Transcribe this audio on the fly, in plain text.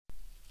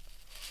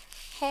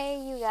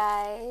Hey, you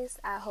guys.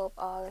 I hope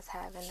all is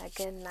having a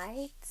good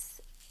night.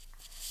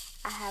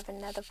 I have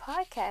another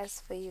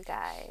podcast for you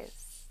guys.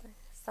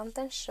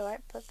 Something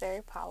short but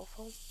very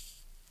powerful.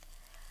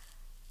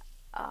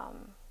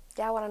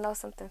 Y'all want to know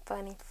something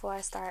funny before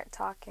I start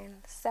talking?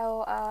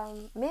 So,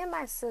 me and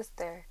my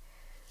sister,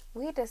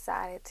 we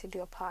decided to do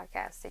a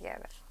podcast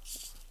together.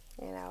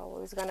 We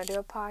was going to do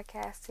a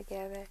podcast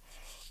together.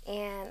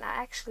 And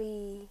I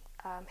actually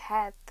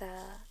had the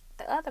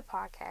other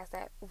podcast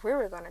that we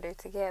were going to do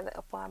together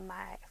up on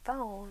my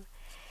phone.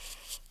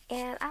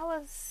 And I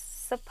was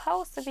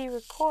supposed to be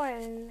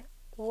recording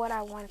what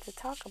I wanted to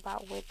talk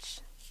about, which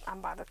I'm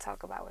about to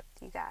talk about with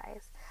you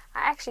guys.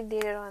 I actually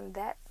did it on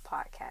that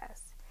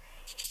podcast.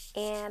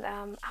 And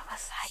I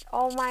was like,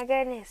 oh my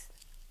goodness,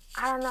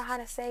 I don't know how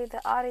to save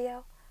the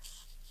audio.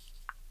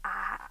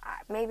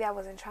 Maybe I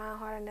wasn't trying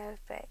hard enough,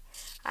 but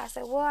I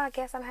said, well, I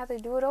guess I'm going to have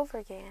to do it over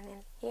again.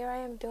 And here I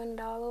am doing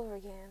it all over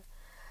again.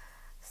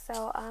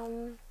 So,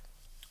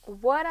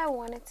 what I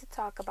wanted to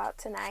talk about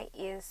tonight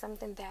is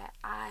something that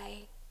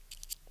I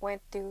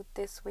went through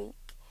this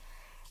week.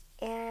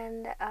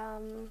 And,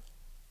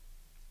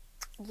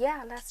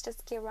 let's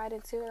just get right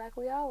into it like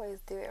we always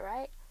do it,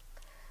 right?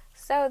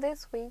 So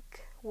this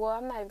week, well,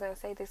 I'm not even going to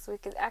say this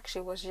week. It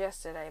actually was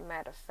yesterday,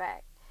 matter of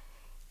fact.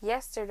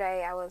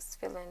 Yesterday, I was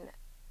feeling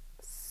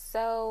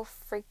so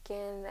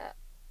freaking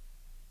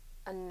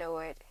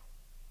annoyed.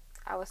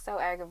 I was so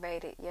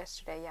aggravated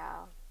yesterday,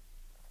 y'all.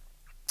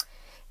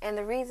 And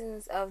the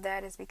reasons of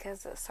that is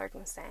because of the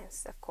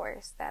circumstance, of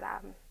course, that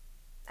I'm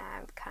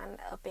kind of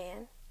up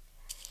in.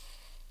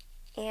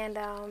 And,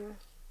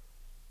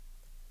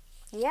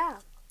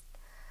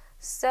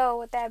 So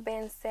with that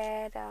being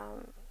said,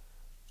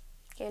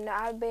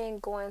 I've been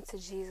going to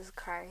Jesus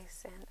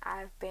Christ, and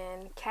I've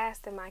been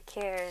casting my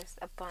cares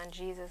upon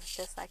Jesus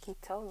just like he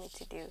told me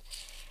to do.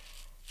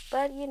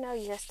 But,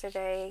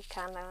 yesterday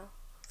kind of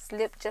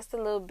slipped just a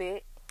little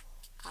bit.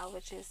 I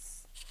was just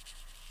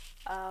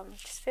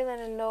feeling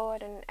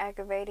annoyed and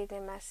aggravated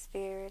in my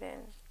spirit.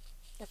 And,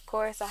 of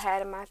course, I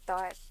had in my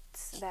thoughts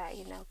that,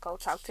 go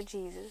talk to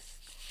Jesus.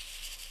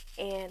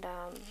 And,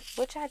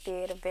 which I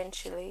did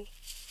eventually.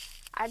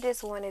 I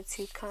just wanted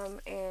to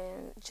come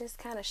and just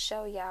kind of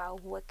show y'all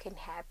what can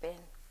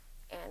happen.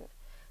 And,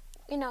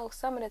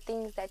 some of the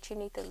things that you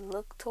need to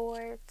look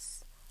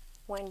towards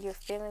when you're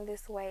feeling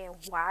this way, and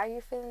why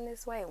you're feeling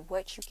this way, and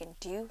what you can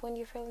do when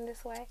you're feeling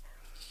this way,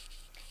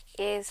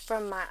 is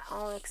from my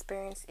own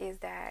experience, is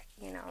that,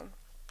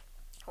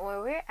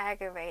 when we're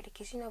aggravated,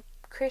 because,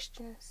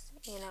 Christians,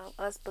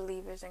 us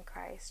believers in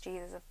Christ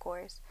Jesus, of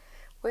course,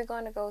 we're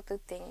going to go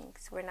through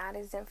things. We're not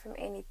exempt from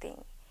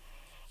anything.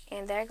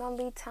 And there are going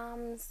to be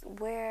times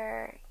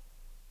where,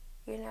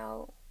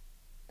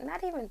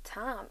 not even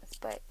times,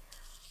 but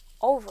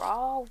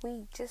overall,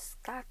 we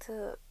just got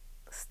to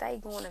stay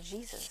going to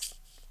Jesus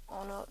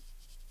on a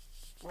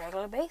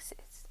regular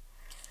basis.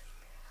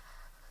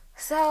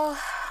 So,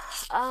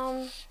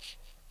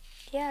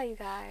 you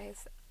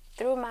guys,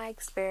 through my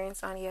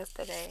experience on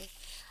yesterday,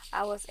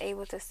 I was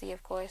able to see,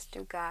 of course,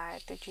 through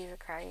God, through Jesus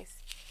Christ,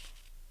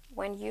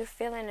 when you're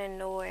feeling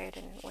annoyed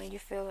and when you're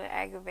feeling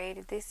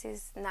aggravated, this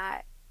is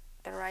not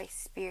the right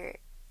spirit.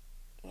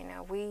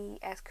 We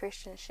as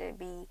Christians should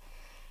be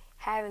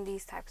having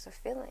these types of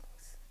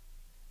feelings.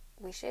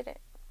 We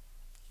shouldn't.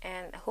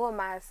 And who am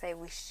I to say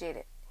we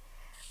shouldn't?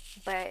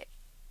 But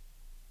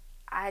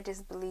I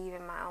just believe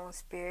in my own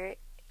spirit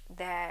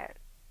that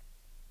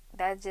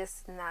that's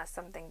just not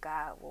something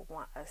God will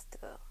want us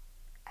to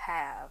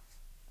have.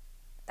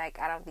 Like,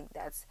 I don't think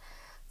that's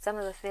some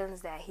of the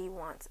feelings that he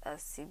wants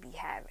us to be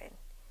having.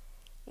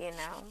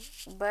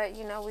 But,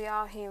 we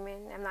all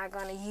human. I'm not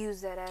going to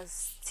use that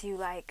as to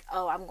like,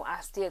 oh, I'm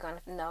still going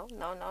to, no.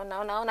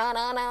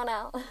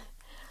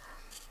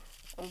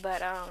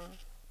 But,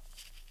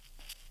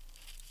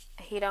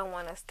 he don't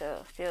want us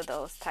to feel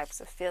those types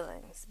of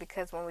feelings,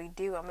 because when we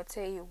do, I'm gonna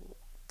tell you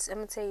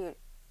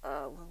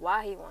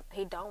why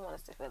he don't want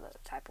us to feel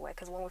that type of way.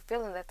 Because when we're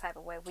feeling that type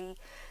of way, we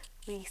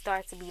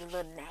start to be a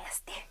little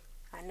nasty.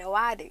 I know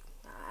I do,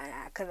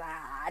 because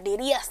I did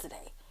it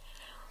yesterday.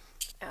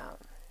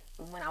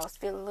 When I was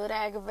feeling a little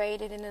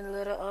aggravated and a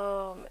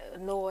little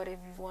annoyed, if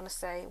you want to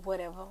say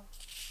whatever,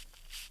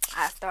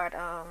 I start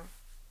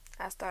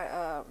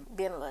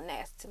being a little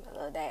nasty to my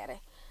little daddy.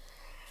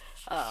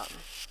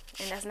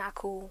 And that's not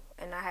cool.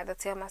 And I had to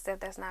tell myself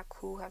that's not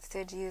cool. I have to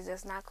tell Jesus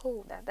that's not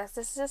cool. That's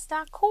just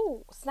not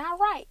cool. It's not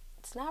right.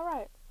 It's not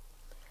right.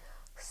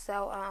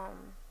 So,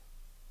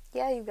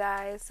 you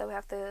guys. So we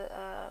have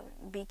to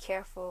be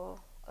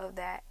careful of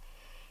that.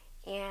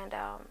 And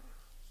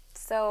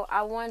so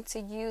I want to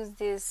use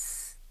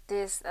this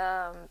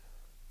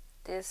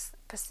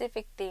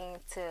specific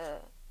thing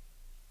to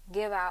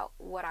give out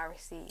what I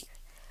receive.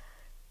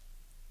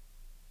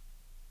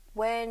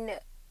 When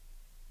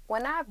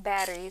our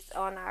batteries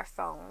on our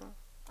phone,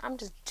 I'm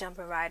just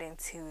jumping right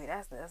into it.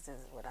 That's just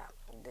what I'm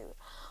going to do.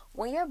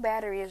 When your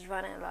battery is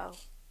running low,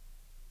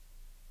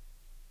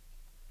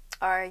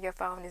 or your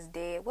phone is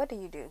dead, what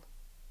do?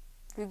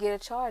 You get a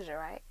charger,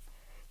 right?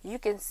 You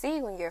can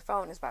see when your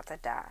phone is about to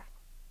die.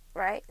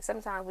 right?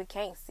 Sometimes we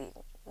can't see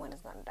when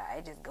it's going to die.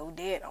 It just go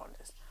dead on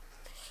us.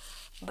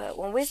 But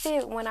when we see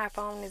it, when our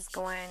phone is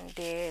going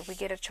dead, we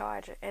get a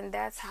charger. And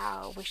that's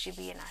how we should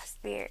be in our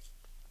spirit.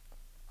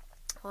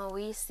 When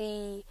we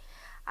see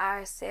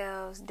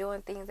ourselves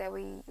doing things that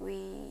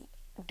we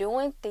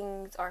doing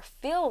things or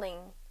feeling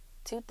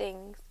two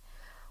things,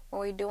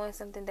 when we're doing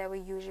something that we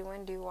usually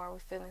wouldn't do, or we're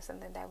feeling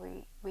something that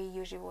we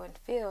usually wouldn't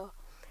feel,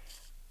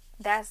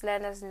 that's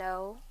letting us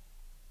know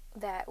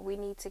that we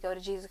need to go to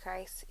Jesus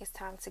Christ. It's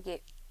time to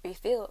get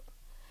refilled.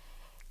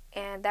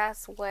 And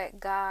that's what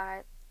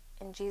God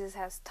and Jesus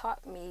has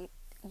taught me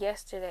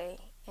yesterday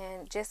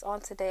and just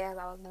on today as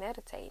I was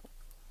meditating.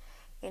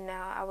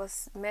 I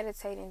was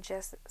meditating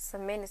just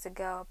some minutes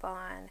ago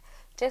upon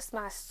just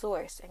my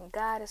source, and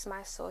God is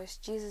my source,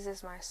 Jesus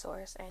is my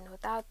source, and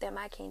without them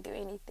I can't do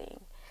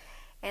anything.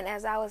 And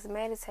as I was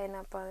meditating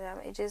upon them,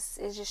 it just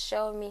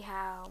showed me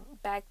how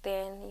back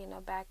then,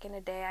 back in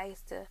the day, I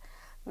used to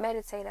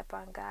meditate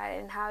upon God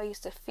and how He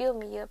used to fill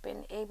me up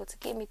and able to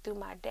get me through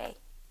my day,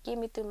 get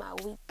me through my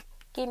week,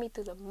 get me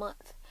through the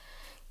month,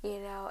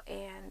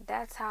 and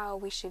that's how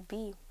we should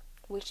be.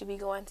 We should be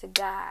going to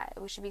God.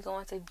 We should be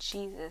going to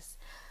Jesus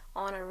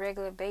on a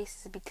regular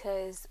basis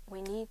because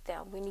we need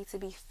them. We need to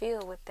be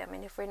filled with them.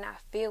 And if we're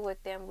not filled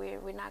with them, we're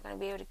not going to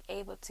be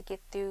able to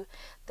get through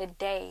the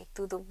day,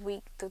 through the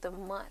week, through the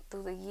month,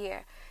 through the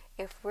year.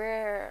 If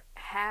we're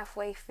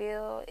halfway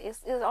filled, it's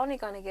only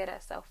going to get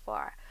us so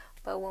far.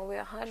 But when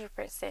we're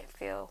 100%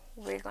 filled,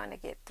 we're going to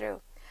get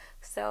through.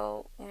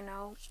 So,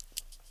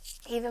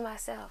 even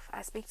myself,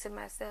 I speak to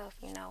myself,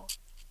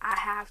 I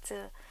have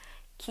to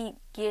keep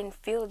getting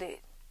filled.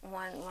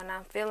 When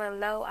I'm feeling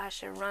low, I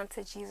should run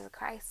to Jesus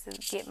Christ to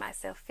get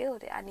myself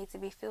filled. I need to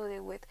be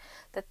filled with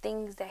the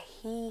things that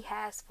He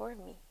has for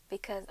me,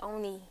 because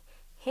only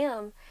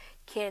Him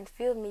can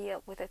fill me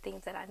up with the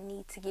things that I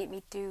need to get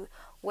me through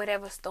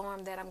whatever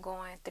storm that I'm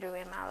going through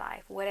in my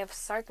life, whatever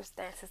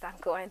circumstances I'm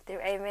going through.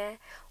 Amen.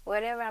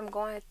 Whatever I'm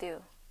going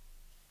through.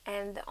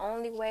 And the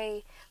only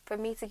way for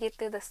me to get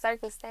through the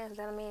circumstance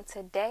that I'm in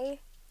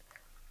today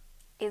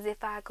is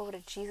if I go to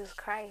Jesus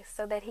Christ,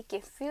 so that He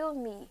can fill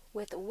me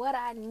with what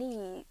I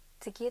need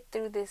to get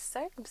through this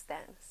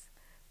circumstance.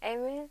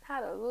 Amen.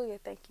 Hallelujah.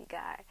 Thank you,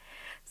 God.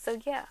 So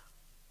yeah,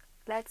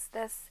 let's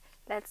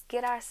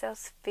get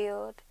ourselves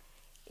filled.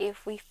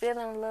 If we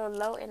feeling a little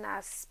low in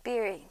our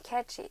spirit,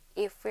 catch it.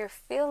 If we're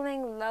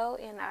feeling low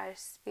in our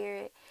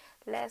spirit,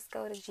 let's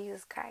go to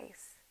Jesus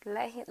Christ.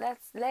 Let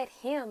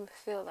Him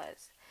fill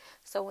us.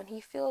 So when He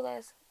fills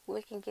us,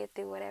 we can get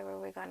through whatever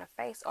we're gonna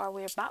face or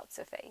we're about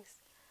to face.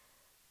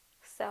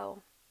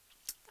 So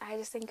I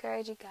just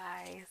encourage you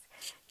guys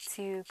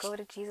to go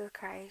to Jesus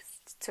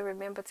Christ, to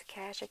remember to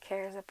cast your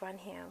cares upon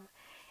Him,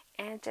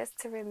 and just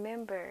to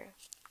remember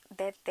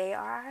that they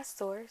are our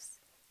source.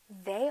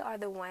 They are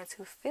the ones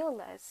who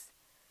fill us.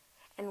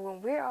 And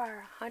when we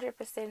are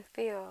 100%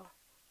 filled,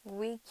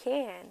 we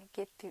can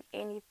get through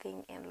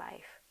anything in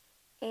life.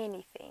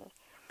 Anything.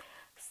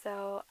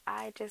 So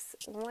I just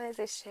wanted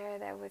to share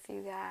that with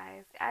you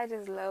guys. I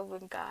just love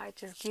when God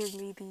just gives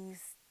me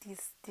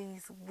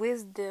these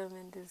wisdom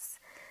and this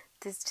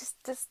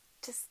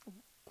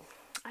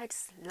I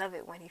just love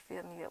it when He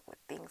fills me up with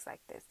things like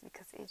this,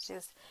 because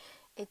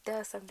it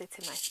does something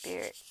to my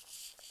spirit.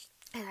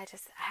 And I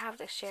have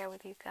to share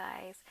with you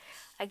guys.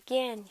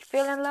 Again, you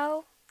feeling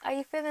low? Are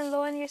you feeling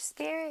low in your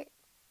spirit?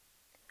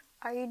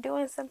 Are you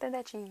doing something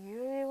that you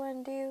usually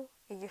wouldn't do?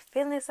 Are you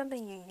feeling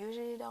something you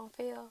usually don't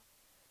feel?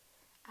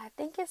 I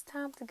think it's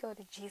time to go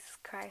to Jesus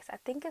Christ. I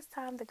think it's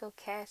time to go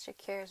cast your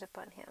cares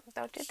upon Him.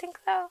 Don't you think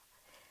so?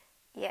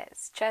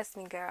 Yes, trust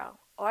me, girl,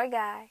 or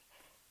guy,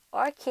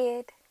 or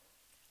kid.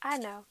 I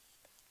know.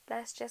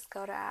 Let's just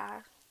go to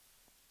our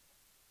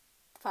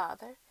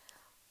Father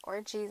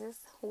or Jesus,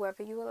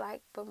 whoever you would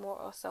like, but more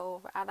or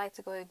so, I like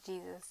to go to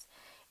Jesus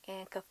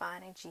and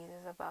confide in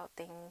Jesus about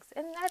things.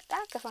 And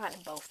I confide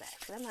in both,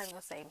 actually. I'm not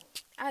going to say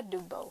I do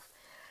both.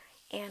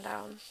 And,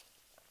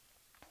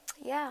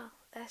 yeah,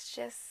 let's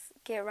just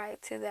get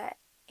right to that.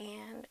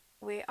 And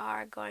we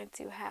are going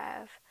to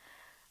have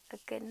a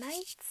good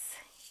night.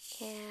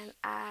 And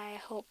I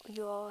hope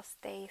you all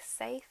stay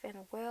safe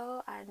and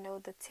well. I know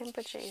the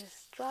temperature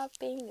is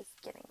dropping. It's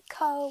getting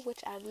cold,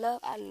 which I love.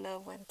 I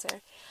love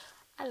winter.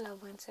 I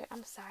love winter.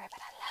 I'm sorry, but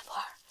I love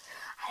her.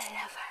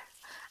 I love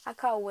her. I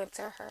call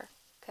winter her,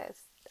 because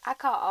I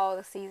call all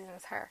the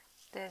seasons her.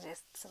 That's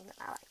just something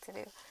I like to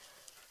do.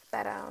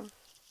 But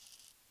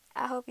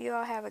I hope you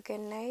all have a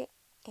good night.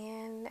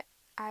 And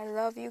I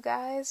love you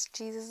guys.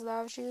 Jesus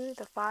loves you.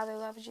 The Father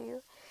loves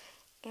you.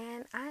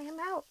 And I am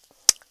out.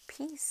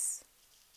 Peace.